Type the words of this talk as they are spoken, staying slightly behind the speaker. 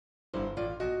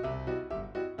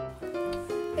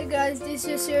Hey guys,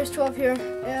 DC Series 12 here,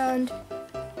 and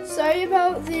sorry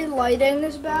about the lighting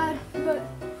is bad, but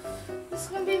this is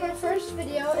going to be my first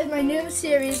video in my new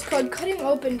series called Cutting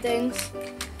Open Things.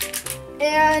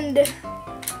 And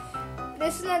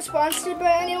this is not sponsored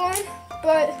by anyone,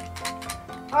 but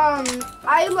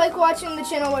I like watching the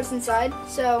channel What's Inside,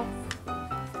 so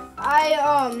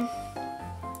I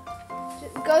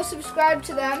go subscribe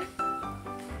to them.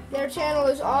 Their channel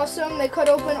is awesome. They cut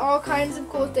open all kinds of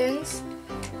cool things.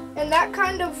 And that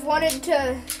kind of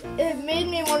it made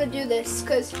me want to do this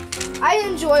because I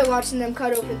enjoy watching them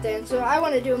cut open things, so I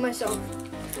want to do it myself.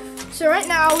 So right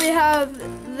now we have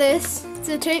this. It's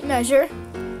a tape measure.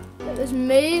 It was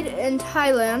made in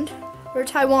Thailand, or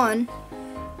Taiwan.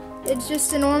 It's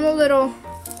just a normal little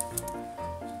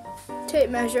tape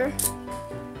measure.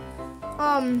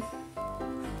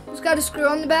 It's got a screw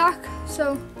on the back,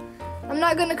 so I'm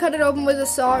not going to cut it open with a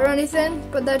saw or anything,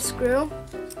 but that screw.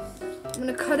 I'm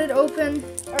going to cut it open,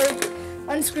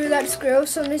 or unscrew that screw.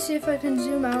 So let me see if I can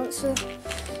zoom out so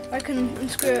I can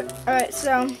unscrew it. Alright,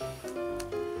 so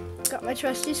got my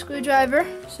trusty screwdriver.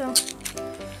 So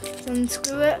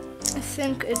unscrew it. I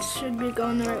think it should be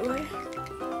going the right way.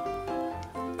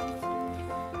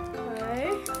 Okay.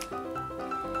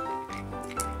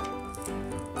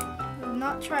 I've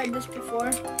not tried this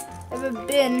before. I have a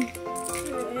bin,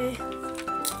 or a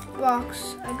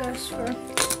box, I guess, for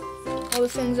all the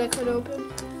things I could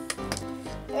open.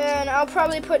 And I'll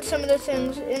probably put some of the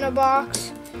things in a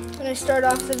box when I start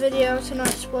off the video to not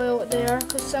spoil what they are,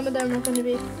 because some of them are going to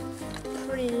be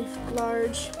pretty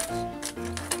large.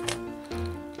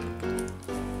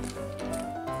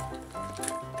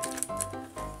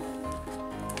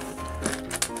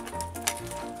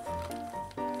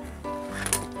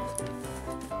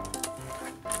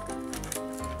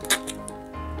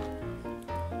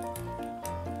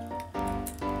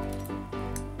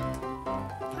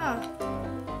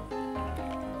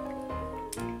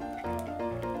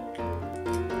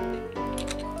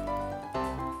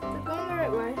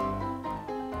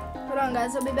 Hold on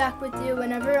guys, I'll be back with you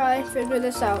whenever I figure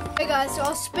this out. Hey guys, so I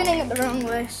was spinning it the wrong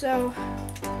way, so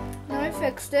now I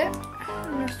fixed it.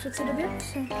 I'm gonna switch it a bit.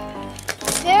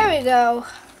 So there we go.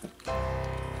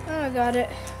 Oh, I got it.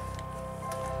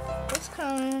 It's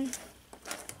coming.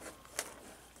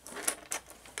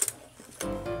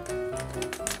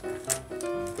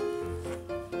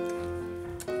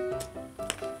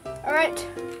 Alright.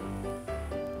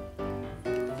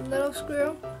 Little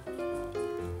screw.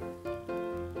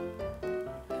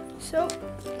 So,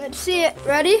 let's see it.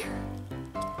 Ready?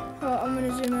 Oh, I'm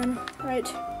gonna zoom in.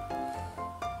 Right.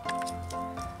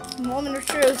 Moment of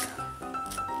truth.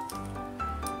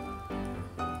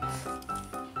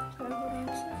 Sorry, hold on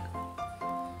a sec.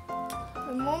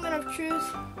 The moment of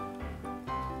truth.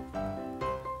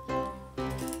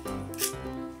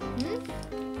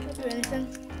 Can't do anything.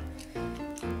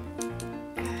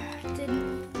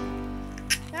 Didn't.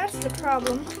 That's the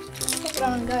problem. Hold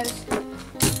on, guys.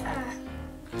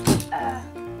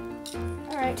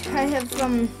 Alright, I have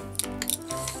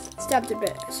stabbed a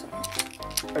bit, so.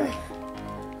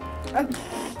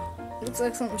 Looks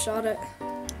like something shot it.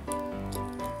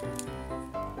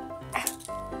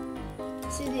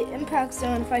 See the impact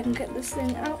zone if I can get this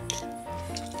thing out.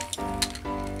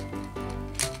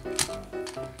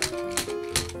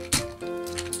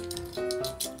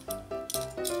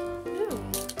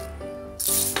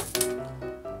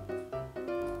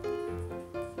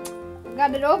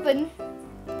 Got it open.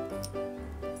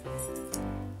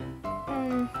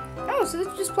 Oh, so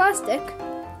it's just plastic.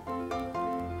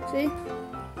 See?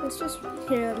 It's just,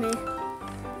 here, let me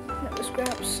get the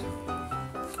scraps.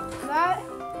 That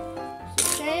is the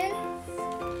chain.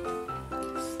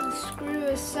 The screw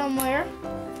is somewhere.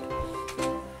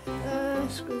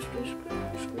 Screw.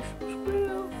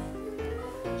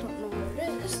 Don't know where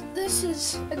it is. This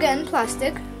is, again,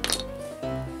 plastic.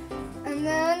 And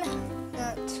then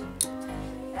that.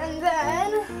 And then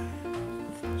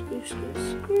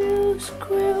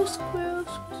screw.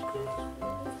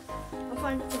 I'll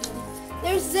find it.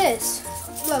 There's this.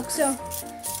 Look, so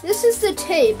this is the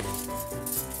tape.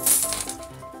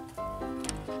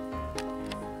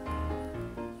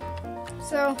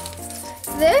 So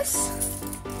this,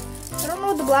 I don't know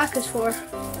what the black is for.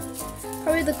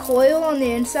 Probably the coil on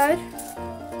the inside.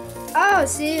 Oh,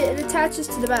 see, it attaches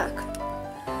to the back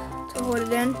to hold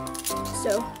it in.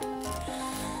 So.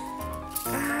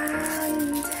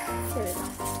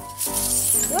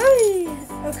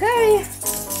 Okay,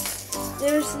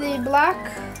 there's the black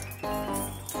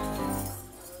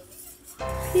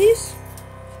piece,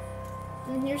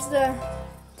 and here's the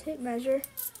tape measure.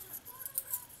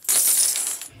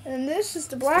 And this is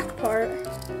the black part.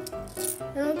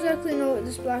 I don't exactly know what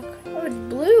this black... Oh, it's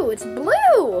blue. It's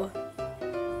blue!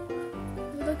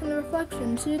 Look in the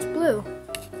reflection. See, it's blue.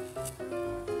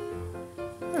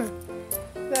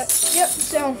 But, yep,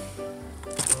 so...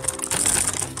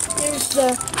 Here's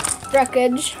the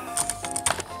wreckage.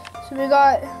 So we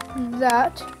got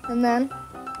that, and then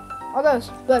all those.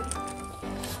 But,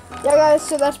 yeah, guys,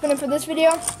 so that's been it for this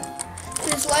video.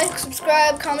 Please like,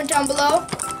 subscribe, comment down below.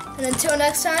 And until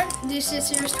next time, this is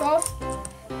Series 12.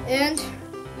 And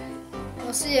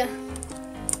we'll see ya.